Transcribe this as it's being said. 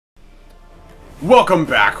Welcome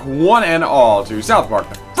back, one and all, to Southpark,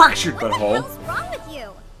 the fractured butthole. What's wrong with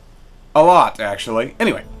you? A lot, actually.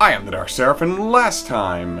 Anyway, I am the Dark Seraph, and last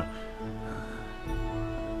time...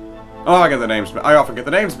 Oh, I often get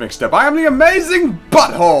the names mixed up. I am the amazing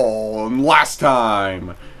butthole! And last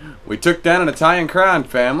time, we took down an Italian crime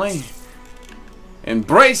family,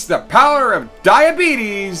 embraced the power of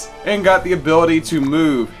diabetes, and got the ability to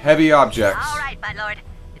move heavy objects. Alright, Buttlord.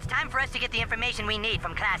 It's time for us to get the information we need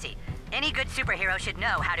from Classy. Any good superhero should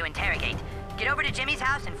know how to interrogate. Get over to Jimmy's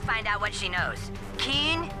house and find out what she knows.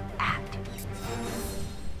 Keen, act.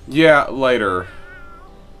 Yeah, later.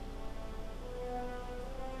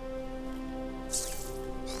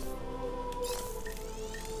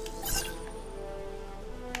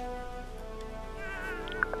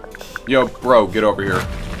 Yo, bro, get over here.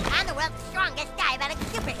 I'm the world's strongest diabetic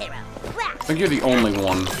superhero. I think you're the only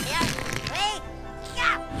one.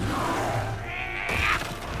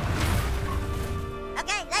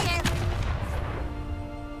 Okay, later.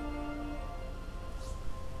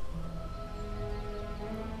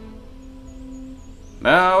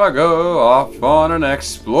 Now I go off on an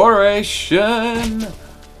exploration.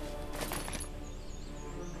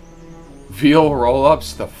 Veal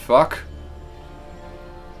roll-ups, the fuck?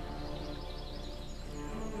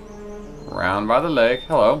 Round by the lake,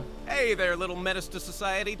 hello. Hey there, little menace to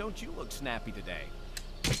society. Don't you look snappy today.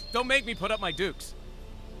 Don't make me put up my dukes.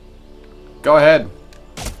 Go ahead.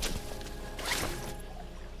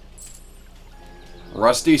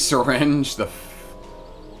 Rusty syringe, a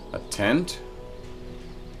tent?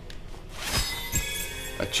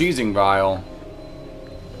 A cheesing vial.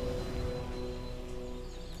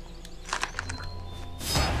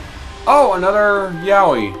 Oh, another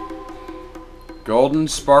Yowie. Golden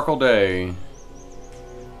Sparkle Day.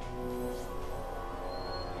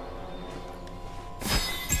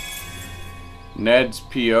 Ned's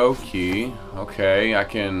P.O. key. Okay, I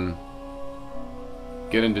can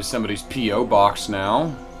get into somebody's P.O. box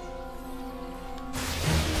now.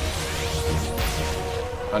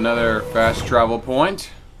 Another fast travel point.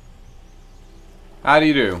 How do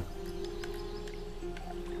you do?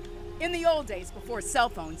 In the old days, before cell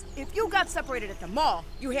phones, if you got separated at the mall,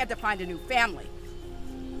 you had to find a new family.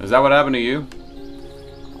 Is that what happened to you?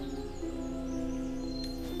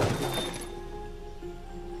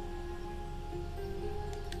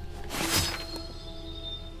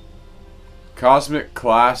 Cosmic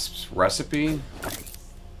Clasps recipe?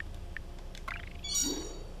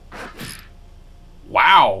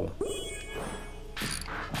 Wow!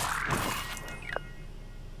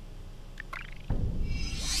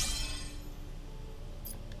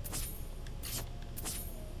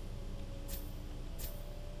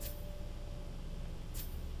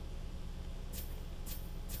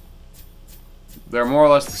 They're more or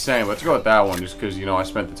less the same. Let's go with that one just because, you know, I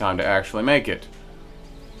spent the time to actually make it.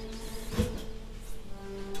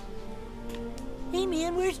 Hey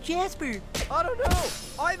man, where's Jasper? I don't know.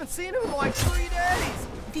 I haven't seen him in like 3 days.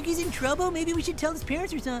 Think he's in trouble? Maybe we should tell his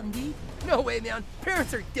parents or something, dude. No way, man.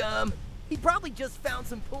 Parents are dumb. He probably just found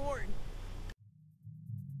some porn.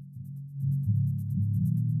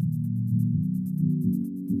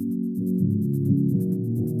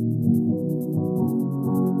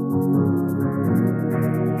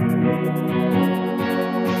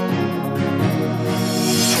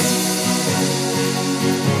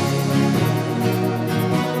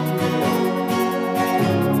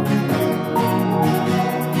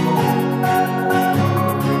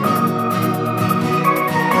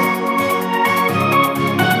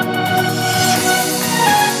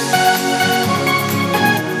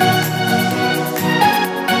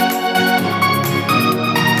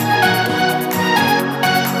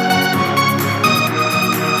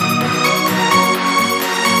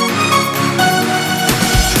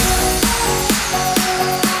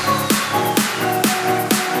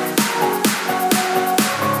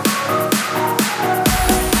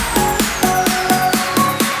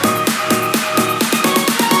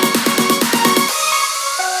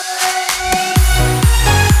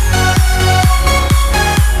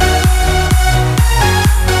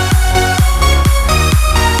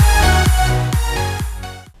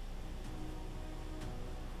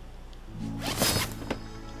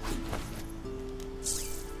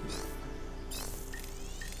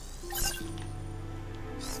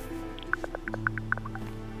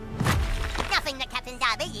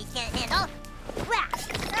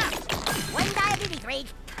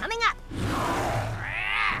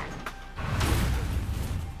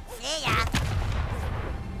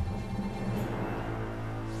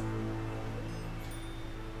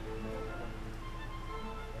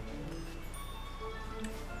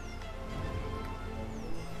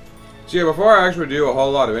 So yeah, before I actually do a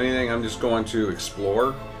whole lot of anything, I'm just going to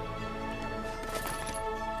explore.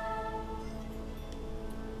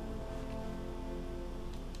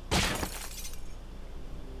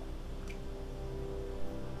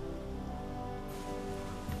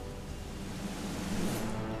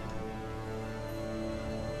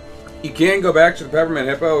 You can go back to the Peppermint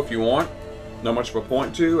Hippo if you want. Not much of a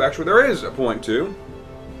point to. Actually, there is a point to.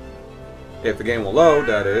 If the game will load,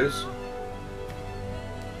 that is.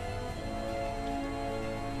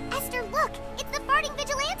 Esther, look! It's the farting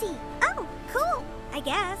vigilante! Oh, cool, I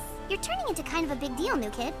guess. You're turning into kind of a big deal, new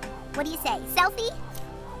kid. What do you say, selfie?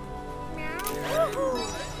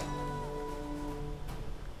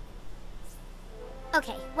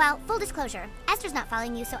 Okay, well, full disclosure. Esther's not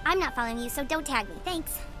following you, so I'm not following you, so don't tag me.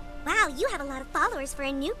 Thanks. Wow, you have a lot of followers for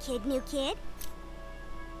a new kid, new kid.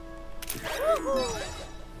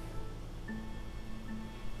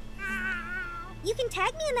 You can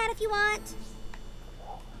tag me in that if you want.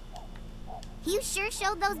 You sure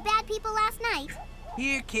showed those bad people last night.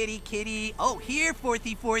 Here, kitty, kitty. Oh, here,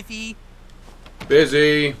 Fourthy, Fourthy.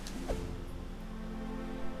 Busy.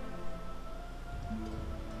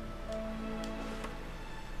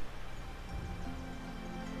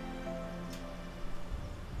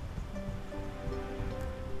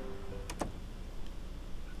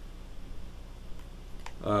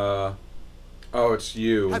 Oh, it's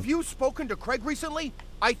you. Have you spoken to Craig recently?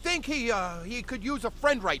 I think he could use a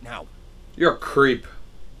friend right now. You're a creep.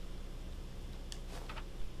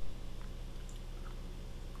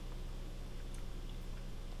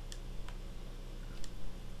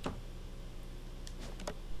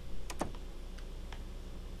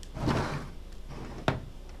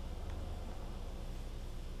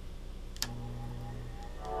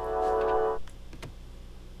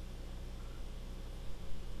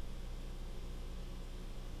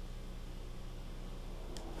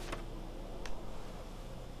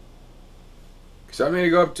 So I'm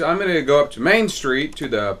gonna go up to Main Street to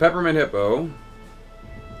the Peppermint Hippo.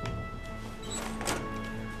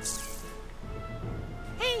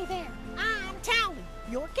 Hey there, I'm Tally,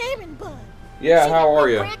 your gaming bud. Yeah, See how that are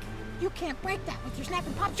big you? crack? You can't break that with your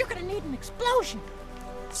snapping pops. You're gonna need an explosion.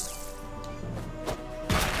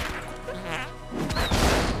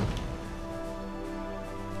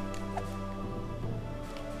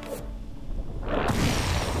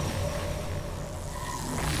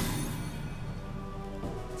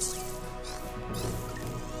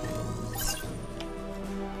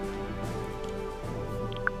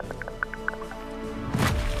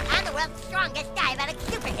 I'm the world's strongest diabetic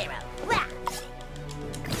superhero. Wah!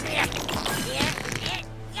 Here,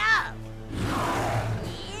 go!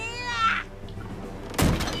 Yeah!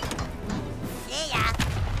 See ya!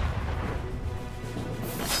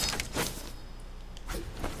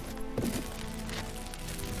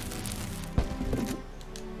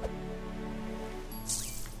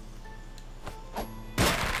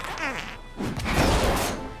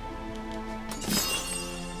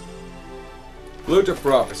 Blue to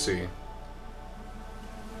Prophecy.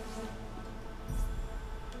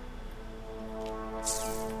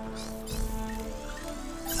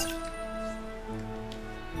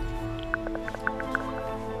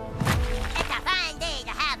 It's a fine day to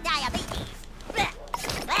have diabetes. Blah,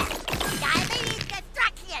 blah. Diabetes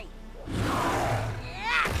destruction.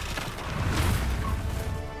 Yeah.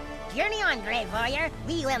 Journey on, Grave Warrior.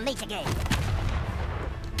 We will meet again.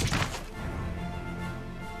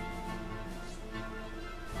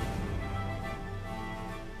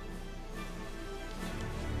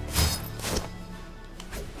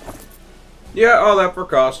 Yeah, all that for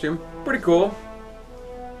costume. Pretty cool.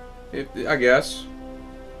 I guess.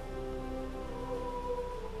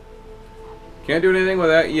 Can't do anything with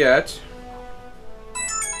that yet.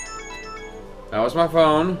 That was my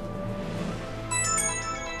phone.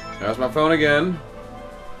 That was my phone again.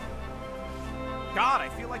 God, I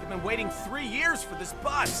feel like I've been waiting 3 years for this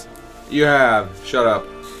bus. You have. Shut up.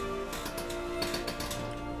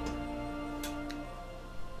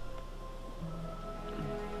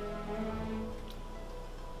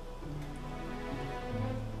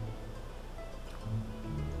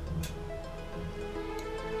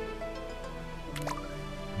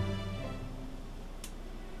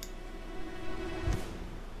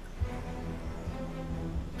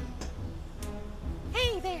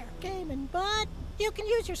 Hey there, gaming bud. You can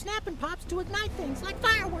use your snapping pops to ignite things like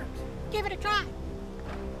fireworks. Give it a try.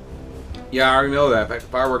 Yeah, I already know that. In fact, the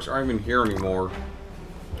fireworks aren't even here anymore.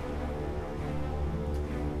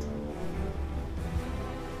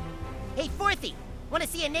 Hey, Fourthy, want to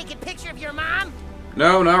see a naked picture of your mom?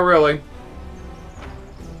 No, not really.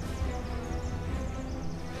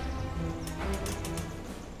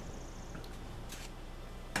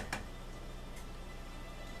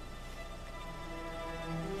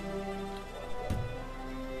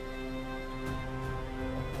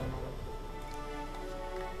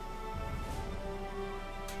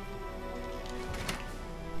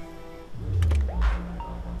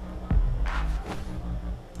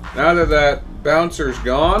 Now that that bouncer's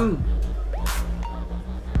gone,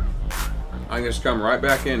 I can just come right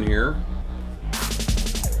back in here.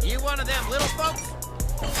 You one of them little folks?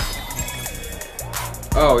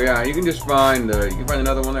 Oh yeah, you can just find you can find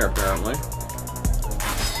another one there apparently.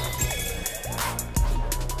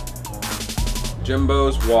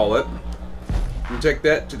 Jimbo's wallet. You can take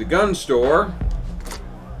that to the gun store.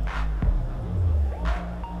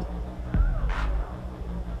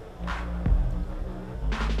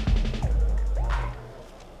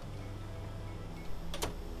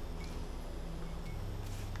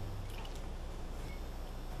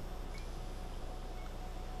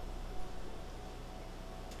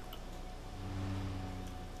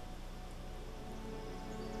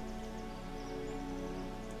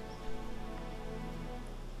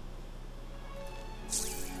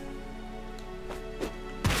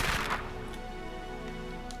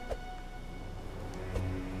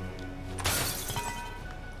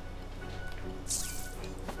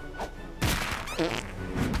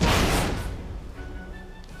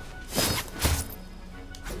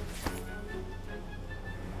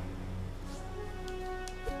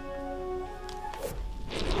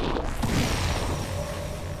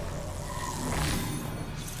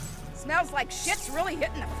 Smells like shit's really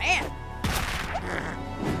hitting the fan.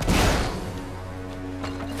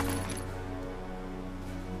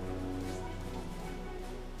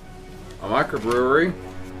 A microbrewery.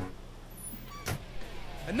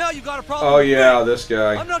 And now you got a problem. Oh with yeah, me. this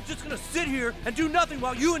guy. I'm not just gonna sit here and do nothing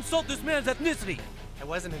while you insult this man's ethnicity. I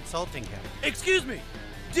wasn't insulting him. Excuse me.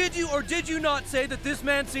 Did you or did you not say that this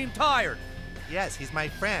man seemed tired? Yes, he's my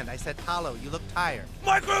friend. I said, Hollow, you look tired.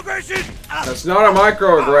 Microaggression! That's not a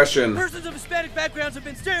microaggression. Persons of Hispanic backgrounds have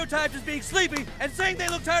been stereotyped as being sleepy, and saying they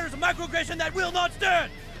look tired is a microaggression that will not stand!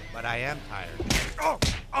 But I am tired.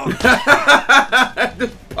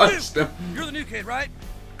 Just punched him. You're the new kid, right?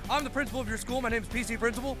 I'm the principal of your school. My name's PC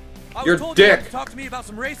Principal. I You're was told you dick. wanted to talk to me about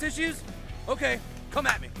some race issues. Okay, come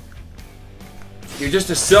at me. You're just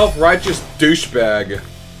a self-righteous douchebag.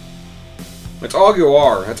 That's all you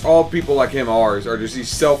are. That's all people like him are just these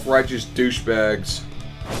self-righteous douchebags.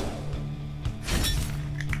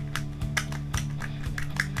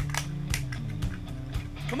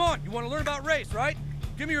 Come on, you want to learn about race, right?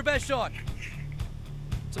 Give me your best shot.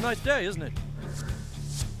 It's a nice day, isn't it?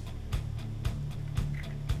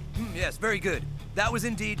 Yes, very good. That was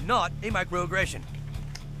indeed not a microaggression.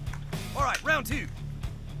 All right, round two.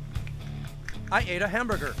 I ate a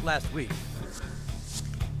hamburger last week.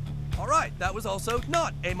 All right, that was also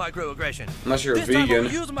not a microaggression. Unless you're a this time vegan.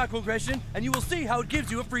 I'll use a microaggression, and you will see how it gives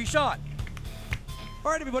you a free shot.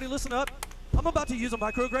 All right, everybody, listen up. I'm about to use a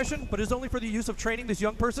microaggression, but it's only for the use of training this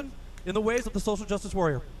young person in the ways of the social justice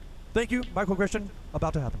warrior. Thank you. Microaggression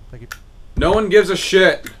about to happen. Thank you. No one gives a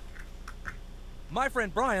shit. My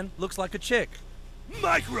friend Brian looks like a chick.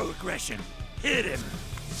 Microaggression. Hit him.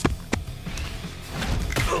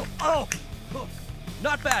 Oh!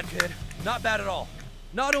 Not bad, kid. Not bad at all.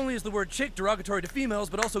 Not only is the word chick derogatory to females,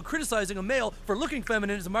 but also criticizing a male for looking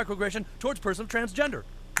feminine is a microaggression towards a person of transgender.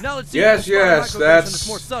 Now let's see Yes, if yes, microaggression that's is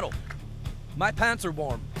more subtle. My pants are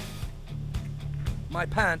warm. My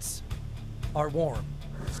pants are warm.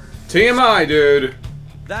 TMI, dude.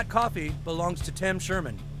 That coffee belongs to Tim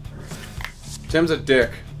Sherman. Tim's a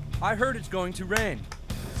dick. I heard it's going to rain.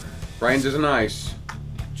 Rains isn't ice.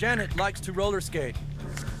 Janet likes to roller skate.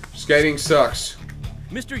 Skating sucks.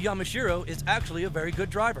 Mr. Yamashiro is actually a very good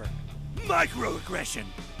driver. Microaggression.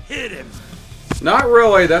 Hit him. Not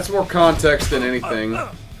really. That's more context than anything.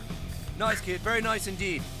 Nice, kid. Very nice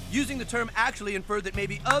indeed. Using the term actually inferred that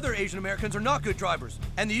maybe other Asian Americans are not good drivers,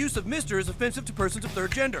 and the use of Mr. is offensive to persons of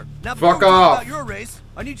third gender. Now, before Fuck we talk off. about your race,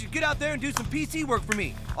 I need you to get out there and do some PC work for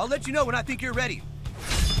me. I'll let you know when I think you're ready.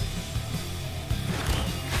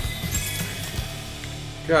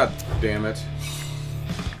 God damn it.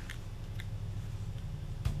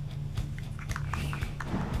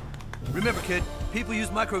 Remember, kid, people use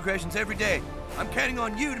microaggressions every day. I'm counting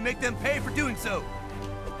on you to make them pay for doing so.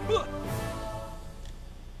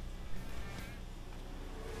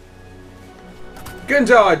 You can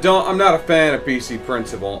tell I'm not a fan of PC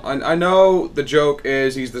Principal. I know the joke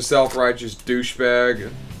is he's the self-righteous douchebag,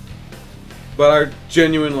 but I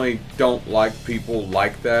genuinely don't like people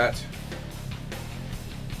like that.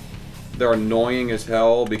 They're annoying as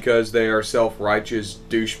hell because they are self-righteous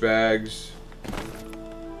douchebags.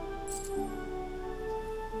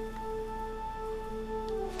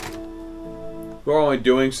 Who are only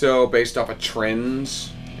doing so based off of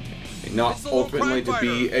trends, not ultimately to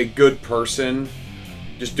be a good person,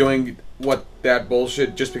 just doing what that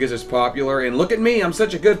bullshit just because it's popular. And look at me, I'm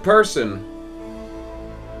such a good person.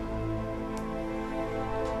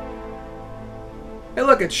 Hey,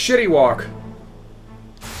 look, it's Shitty Walk.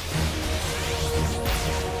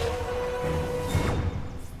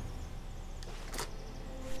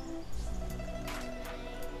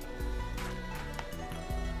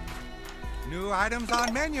 New items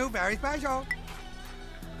on menu, very special.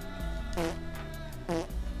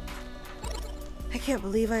 I can't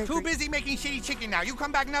believe I... Too busy making shitty chicken now. You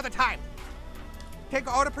come back another time. Take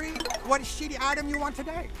an order, please. What shitty item you want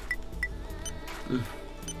today?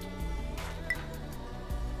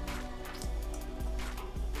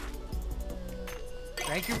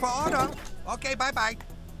 Thank you for order. Okay, bye-bye.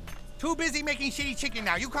 Too busy making shitty chicken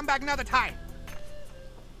now. You come back another time.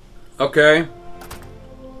 Okay.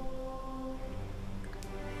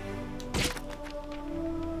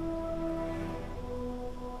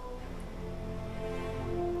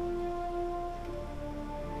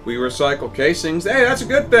 We recycle casings. Hey, that's a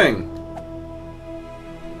good thing.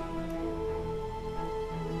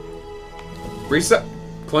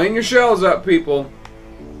 Clean your shells up, people.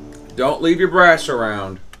 Don't leave your brass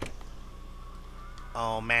around.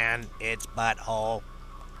 Oh man, it's butthole.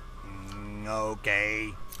 Okay.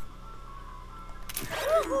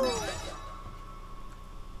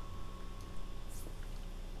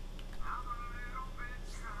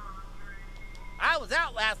 I was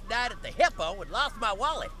out last night at the Hippo and lost my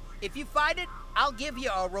wallet. If you find it, I'll give you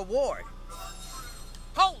a reward.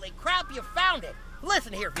 Holy crap, you found it!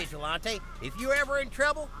 Listen here, Vigilante. If you're ever in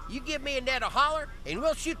trouble, you give me and Ned a holler, and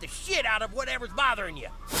we'll shoot the shit out of whatever's bothering you.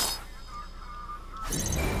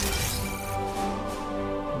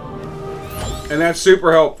 And that's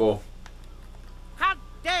super helpful. Hot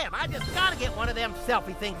damn, I just gotta get one of them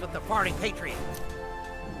selfie things with the farting Patriot.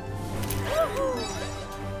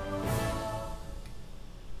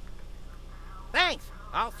 Thanks.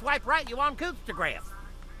 I'll swipe right you on Cookstagram.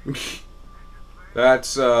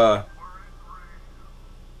 That's,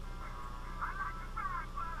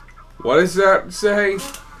 what does that say?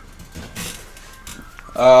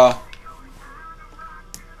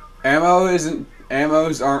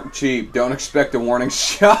 Ammos aren't cheap. Don't expect a warning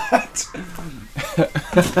shot.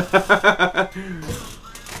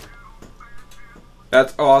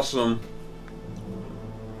 That's awesome.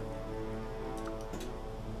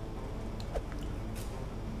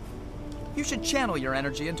 You should channel your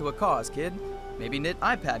energy into a cause, kid. Maybe knit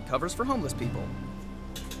iPad covers for homeless people.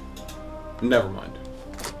 Never mind.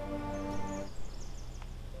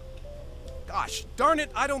 Gosh, darn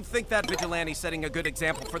it, I don't think that vigilante's setting a good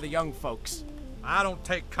example for the young folks. I don't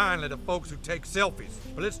take kindly to folks who take selfies,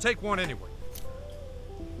 but let's take one anyway.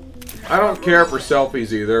 I don't care for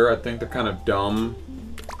selfies either. I think they're kind of dumb.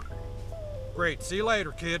 Great, see you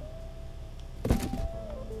later, kid.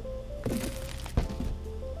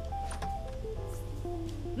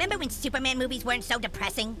 Remember when Superman movies weren't so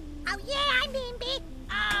depressing? Oh yeah, I remember.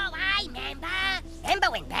 Oh, I remember. Remember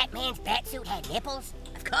when Batman's batsuit had nipples?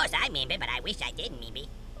 Of course I remember, but I wish I didn't remember.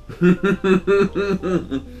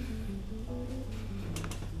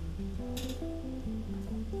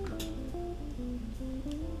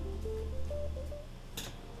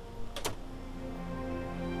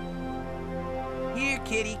 Here,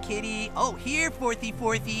 kitty, kitty. Oh, here, fourthy,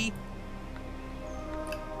 fourthy.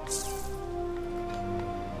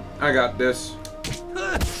 I got this.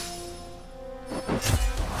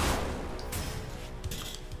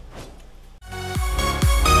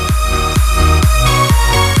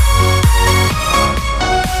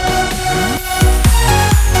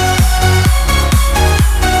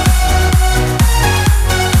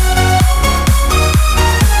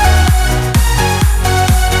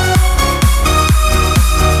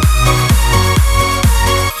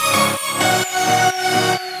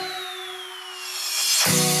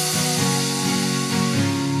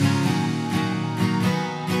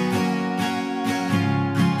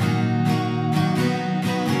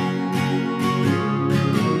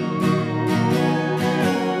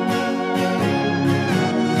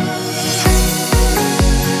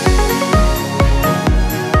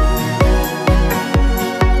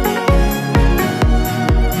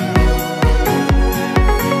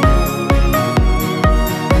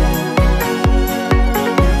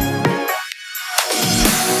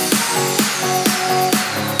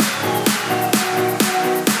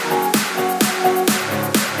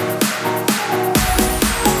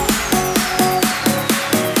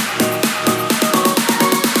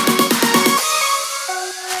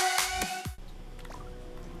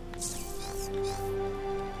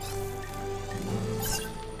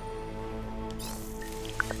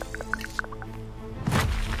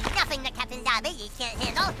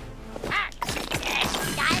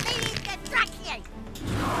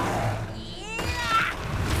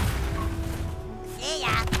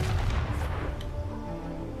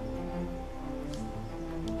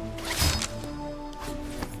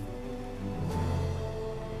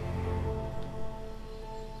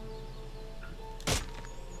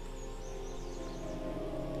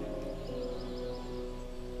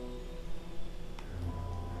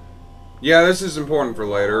 Yeah, this is important for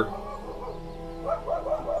later.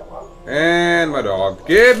 And my dog.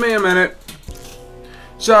 Give me a minute.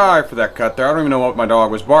 Sorry for that cut there. I don't even know what my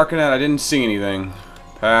dog was barking at. I didn't see anything.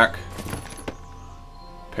 Pack.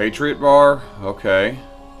 Patriot bar. Okay.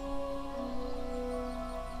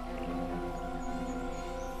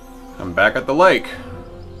 I'm back at the lake.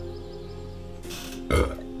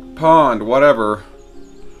 Pond, whatever.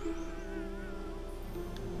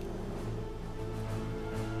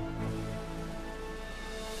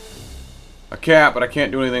 A cat, but I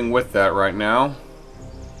can't do anything with that right now.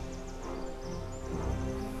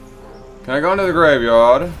 Can I go into the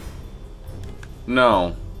graveyard?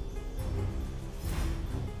 No.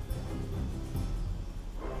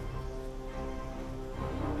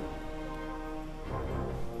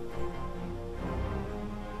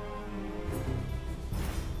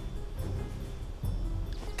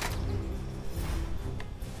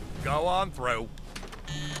 Go on through.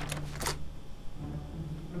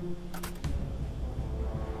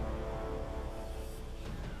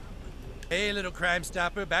 Hey, little Crime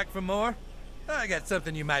Stopper, back for more? I got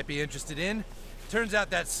something you might be interested in. Turns out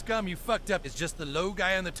that scum you fucked up is just the low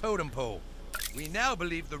guy on the totem pole. We now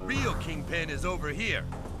believe the real kingpin is over here,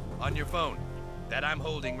 on your phone, that I'm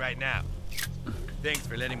holding right now. Thanks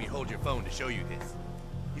for letting me hold your phone to show you this.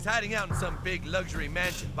 He's hiding out in some big luxury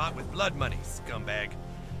mansion bought with blood money, scumbag.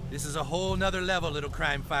 This is a whole nother level, little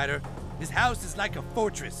crime fighter. His house is like a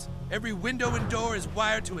fortress. Every window and door is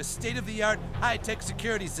wired to a state-of-the-art, high-tech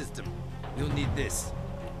security system. You'll need this.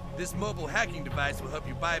 This mobile hacking device will help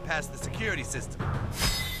you bypass the security system.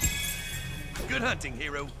 Good hunting,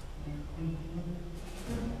 hero.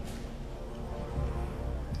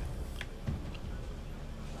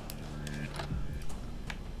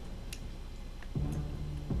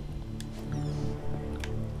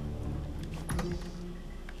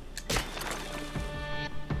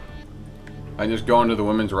 I just go into the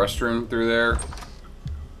women's restroom through there.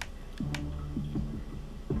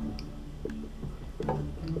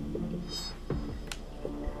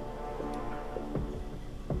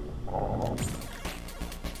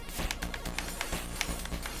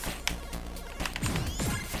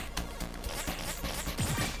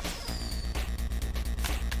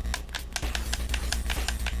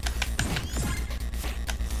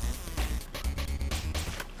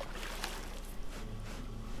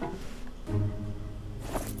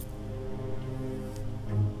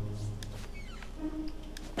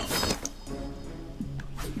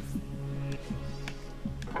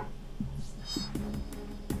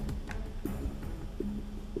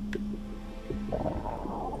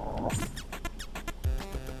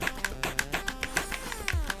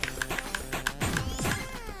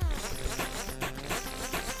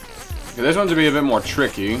 Okay, this one's gonna be a bit more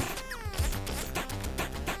tricky.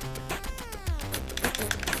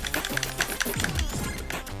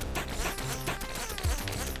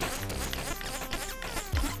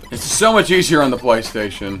 It's so much easier on the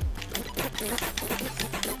PlayStation.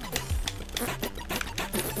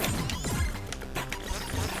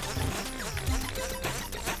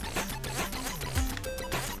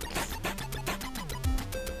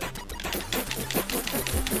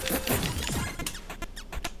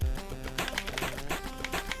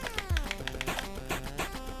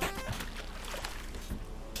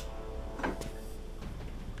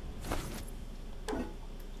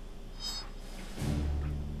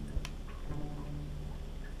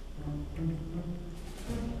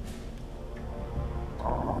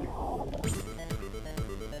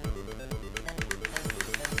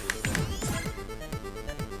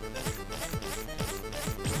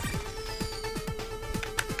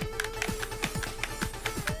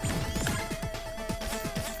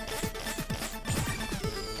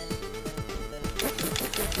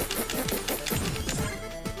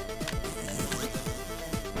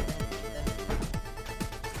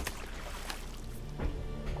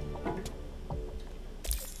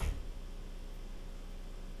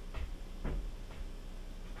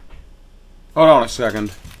 Hold on a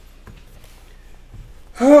second.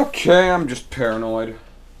 Okay, I'm just paranoid.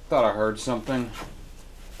 Thought I heard something.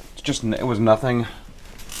 It was nothing.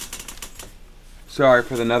 Sorry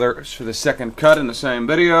for the second cut in the same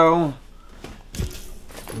video.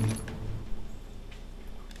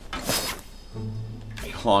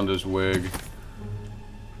 Honda's wig.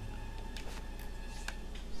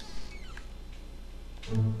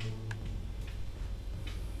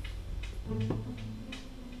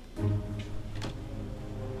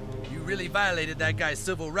 Really violated that guy's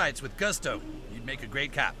civil rights with gusto. You'd make a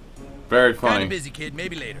great cop. Very funny. Kinda busy, kid.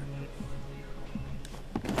 Maybe later.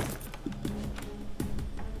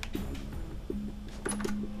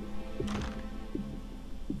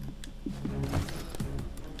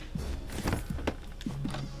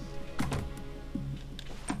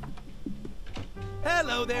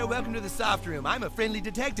 Hello there, welcome to the soft room. I'm a friendly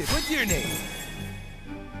detective. What's your name?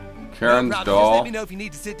 Karen's no problem. Just doll. let me know if you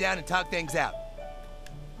need to sit down and talk things out.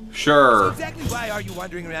 Sure. So exactly why are you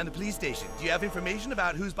wandering around the police station? Do you have information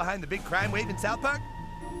about who's behind the big crime wave in Southpark?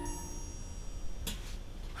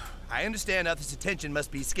 I understand others' attention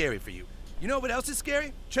must be scary for you. You know what else is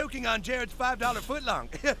scary? Choking on Jared's $5 footlong.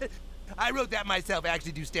 I wrote that myself. I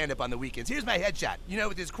actually do stand-up on the weekends. Here's my headshot. You know,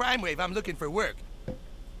 with this crime wave, I'm looking for work.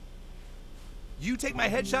 You take my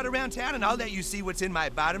headshot around town, and I'll let you see what's in my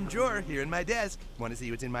bottom drawer here in my desk. Want to see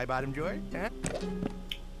what's in my bottom drawer? Huh?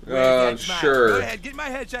 Sure. Go ahead, get my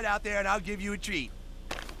headshot out there, and I'll give you a treat.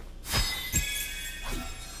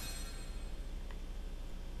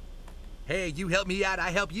 Hey, you help me out, I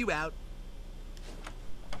help you out.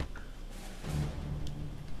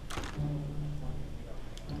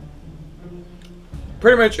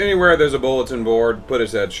 Pretty much anywhere there's a bulletin board, put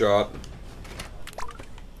his headshot.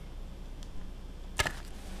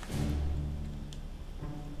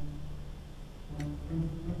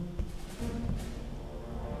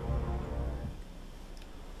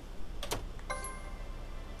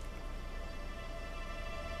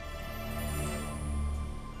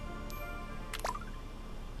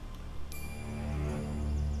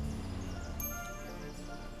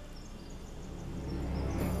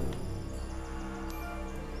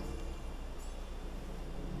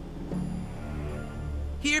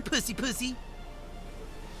 Here, pussy.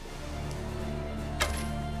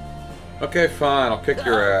 Okay, fine. I'll kick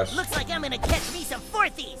your ass. Looks like I'm gonna catch me some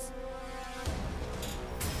fourthies.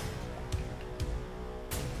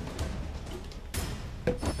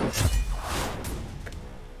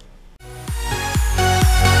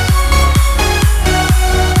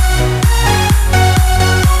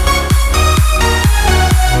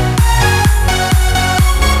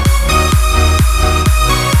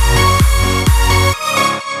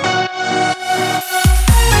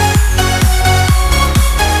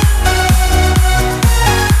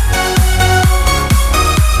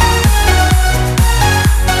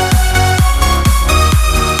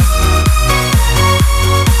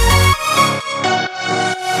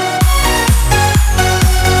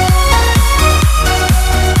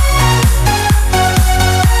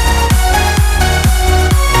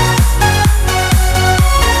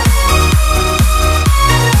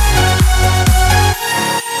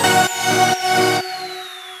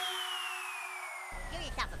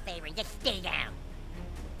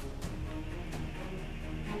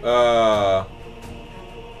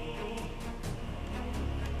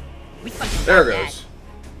 There goes.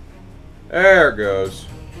 There goes.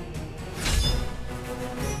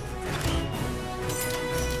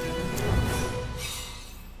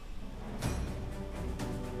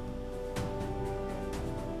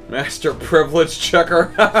 Master privilege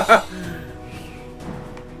checker.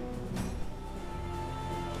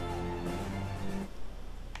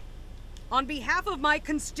 On behalf of my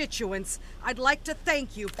constituents, I'd like to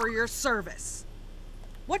thank you for your service.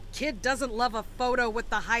 What kid doesn't love a photo with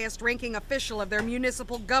the highest-ranking official of their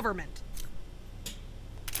municipal government?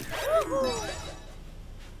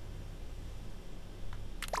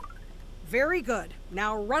 Very good.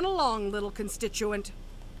 Now run along, little constituent.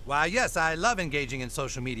 Why, yes, I love engaging in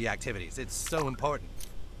social media activities. It's so important.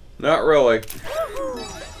 Not really.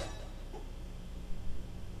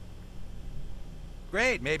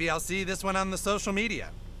 Great, maybe I'll see this one on the social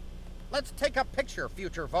media. Let's take a picture,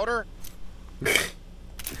 future voter.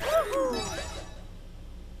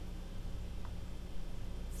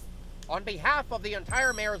 On behalf of the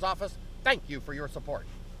entire mayor's office, thank you for your support.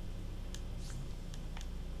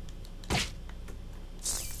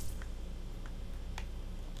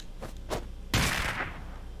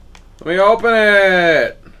 Let me open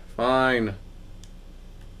it. Fine.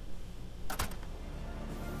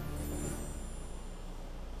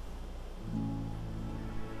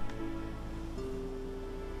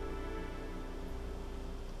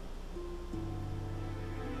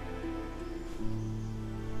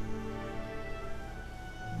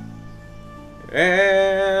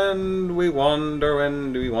 And we wander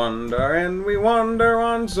and we wander and we wander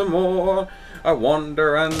on some more. I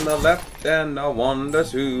wander on the left and I wander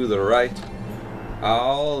to the right.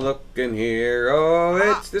 I'll look in here. Oh,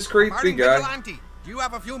 it's this creepy guy. Vigilante, do you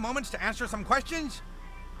have a few moments to answer some questions?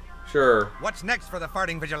 Sure. What's next for the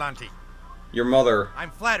farting vigilante? Your mother.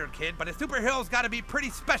 I'm flattered, kid, but a superhero's got to be pretty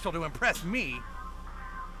special to impress me.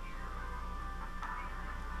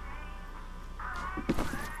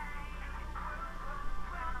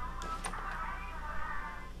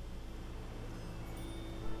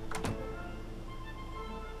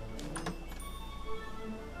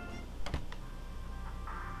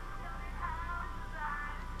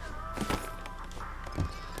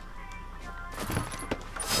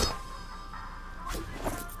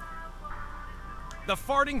 The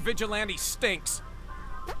farting vigilante stinks.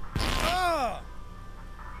 Ugh!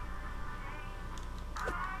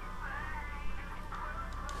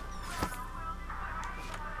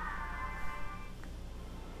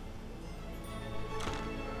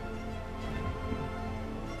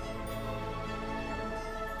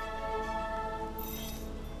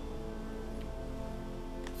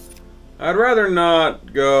 I'd rather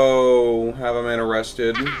not go have a man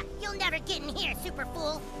arrested. You'll never get in here, super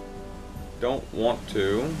fool. Don't want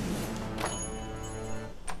to.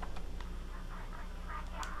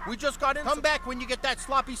 We just got in. Come back when you get that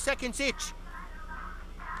sloppy seconds itch.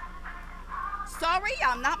 Sorry,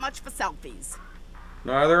 I'm not much for selfies.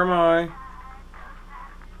 Neither am I.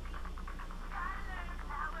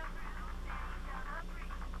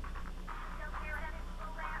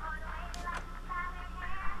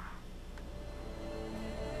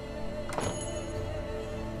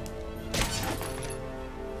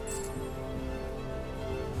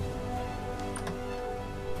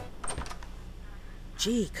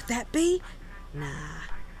 Gee, could that be? Nah.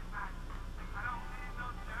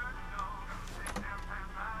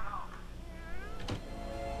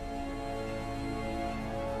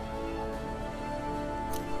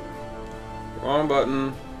 Wrong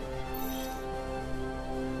button.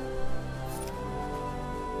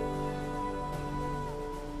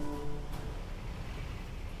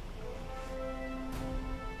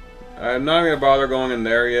 I'm not gonna bother going in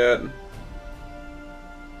there yet.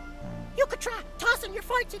 You could try tossing your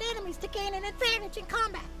farts at enemies to gain an advantage in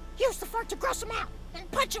combat. Use the fart to gross them out, and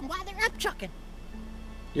punch them while they're upchucking.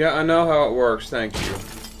 Yeah, I know how it works, thank you.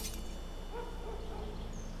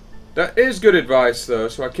 That is good advice, though,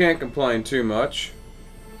 so I can't complain too much.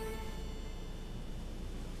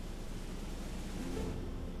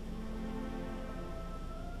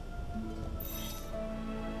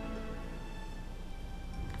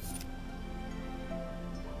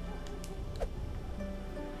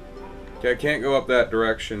 Okay, I can't go up that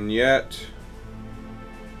direction yet.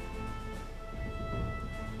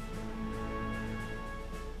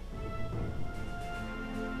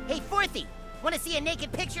 Hey, Forthy, want to see a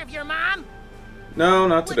naked picture of your mom? No,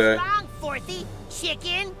 not today. What's wrong, Forthy?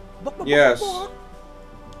 Chicken? Yes.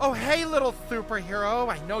 Oh, hey, little superhero.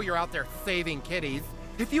 I know you're out there saving kitties.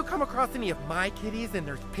 If you come across any of my kitties and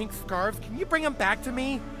there's pink scarves, can you bring them back to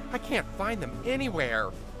me? I can't find them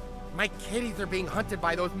anywhere. My kitties are being hunted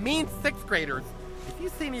by those mean 6th graders. If you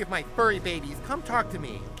see any of my furry babies, come talk to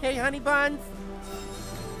me. Okay, honey buns?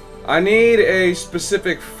 I need a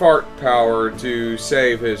specific fart power to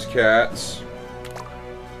save his cats.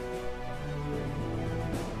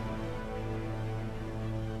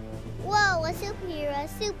 Whoa, a superhero, a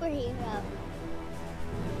superhero.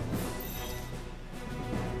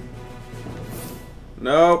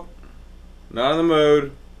 Nope. Not in the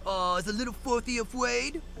mood. Oh, is a little Forthy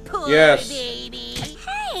afraid? Poor Yes. baby.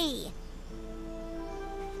 Hey!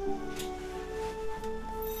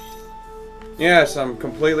 Yes, I'm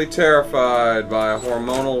completely terrified by a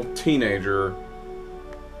hormonal teenager.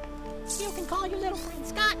 You can call your little friend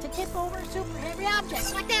Scott to tip over a super heavy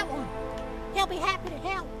object like that one. He'll be happy to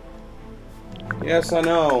help. Yes, I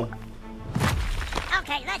know.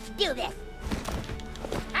 Okay, let's do this.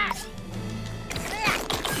 Out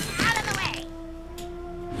of the way.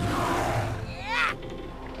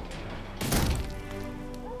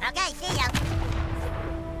 Okay, see ya.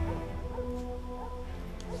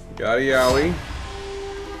 Got a yowie.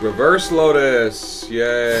 Reverse Lotus.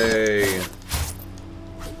 Yay.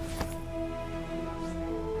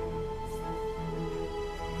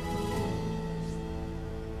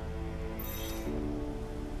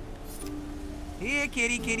 Here,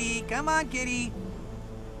 kitty, kitty. Come on, kitty.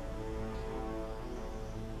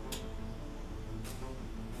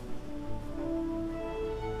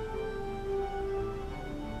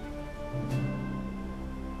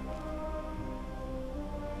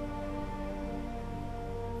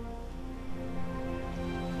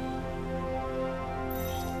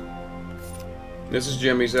 This is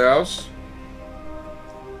Jimmy's house.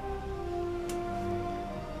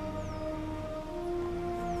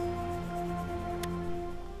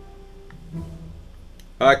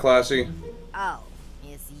 Hi, Classy. Oh,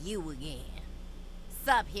 it's you again.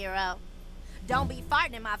 Sup, hero? Don't be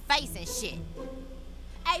farting in my face and shit.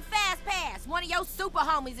 Hey, Fast Pass, one of your super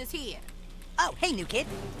homies is here. Oh, hey, new kid.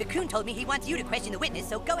 The coon told me he wants you to question the witness,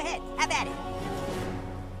 so go ahead. Have at it.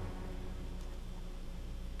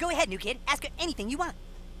 Go ahead, new kid. Ask her anything you want.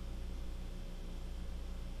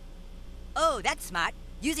 Oh, that's smart.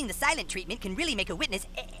 Using the silent treatment can really make a witness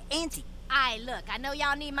antsy. Aye, look, I know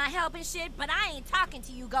y'all need my help and shit, but I ain't talking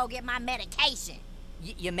to you go get my medication.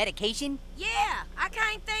 Your medication? Yeah, I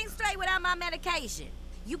can't think straight without my medication.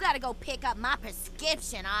 You gotta go pick up my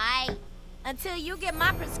prescription, alright? Until you get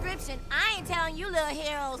my prescription, I ain't telling you little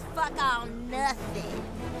heroes fuck on nothing.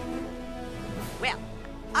 Well,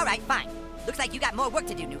 alright, fine. Looks like you got more work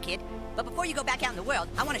to do, new kid. But before you go back out in the world,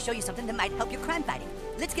 I want to show you something that might help your crime fighting.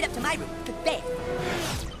 Let's get up to my room.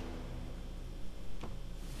 Fast.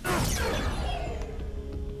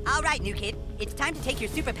 Alright, new kid. It's time to take your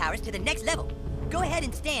superpowers to the next level. Go ahead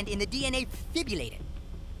and stand in the DNA defibrillator.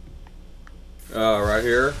 Right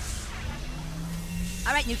here.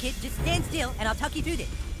 Alright, new kid, just stand still and I'll talk you through this.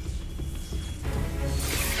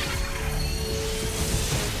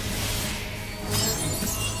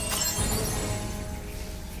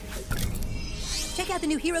 Check out the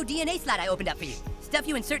new hero DNA slot I opened up for you. Stuff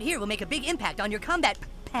you insert here will make a big impact on your combat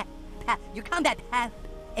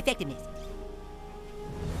effectiveness.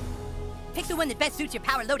 Pick the one that best suits your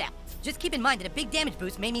power loadout. Just keep in mind that a big damage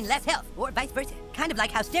boost may mean less health, or vice versa. Kind of like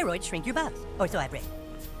how steroids shrink your bugs. Or so I've read.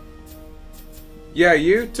 Yeah,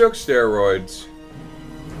 you took steroids.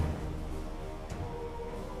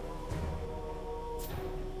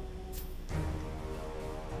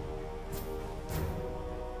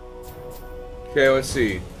 Okay, let's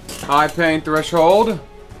see. High pain threshold.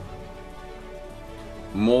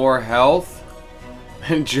 More health.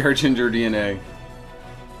 And ginger DNA.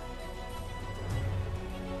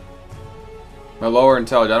 My lower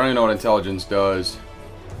intelligence. I don't even know what intelligence does.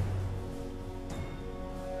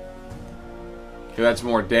 Okay, that's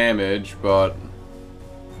more damage, but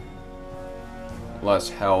less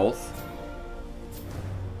health.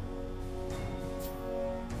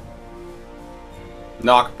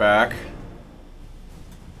 Knockback.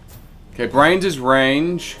 Okay, brains is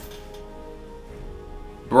range.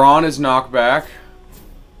 Brawn is knockback.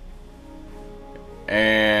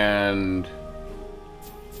 And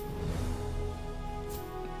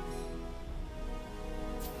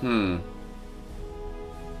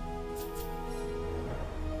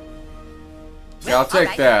yeah, I'll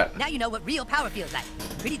take that. Now you know what real power feels like.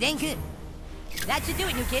 Pretty dang good. That should do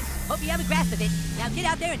it, new kid. Hope you have a grasp of it. Now get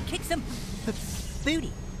out there and kick some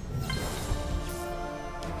booty.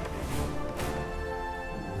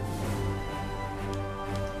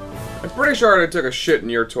 I'm pretty sure I took a shit in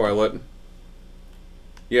your toilet.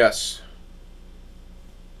 Yes.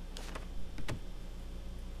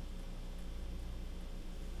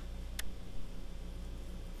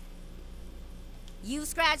 You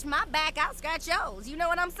scratch my back, I'll scratch yours. You know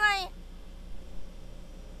what I'm saying?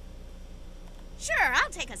 Sure, I'll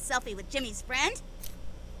take a selfie with Jimmy's friend.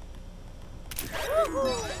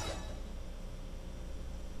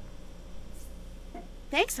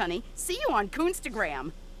 Thanks, honey. See you on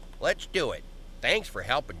Coonstagram. Let's do it. Thanks for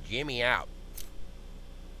helping Jimmy out.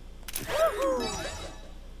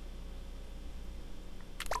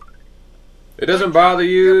 It doesn't bother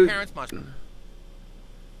you. Your parents must.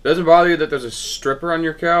 Doesn't bother you that there's a stripper on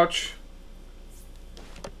your couch?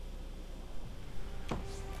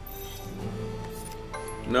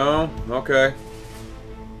 No? Okay.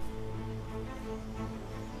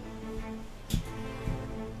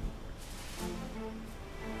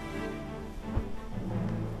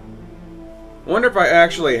 Wonder if I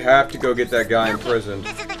actually have to go get that guy in prison.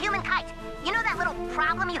 This is the human kite. You know that little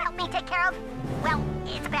problem you helped me take care of? Well,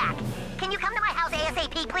 it's back. Can you come to my house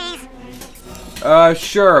ASAP, please?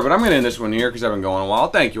 Sure, but I'm gonna end this one here because I've been going a while.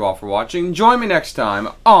 Thank you all for watching. Join me next time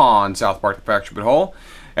on South Park: The Fractured But Whole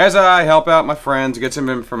as I help out my friends, get some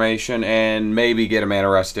information, and maybe get a man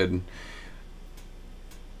arrested.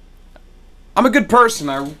 I'm a good person.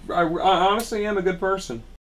 I honestly am a good person.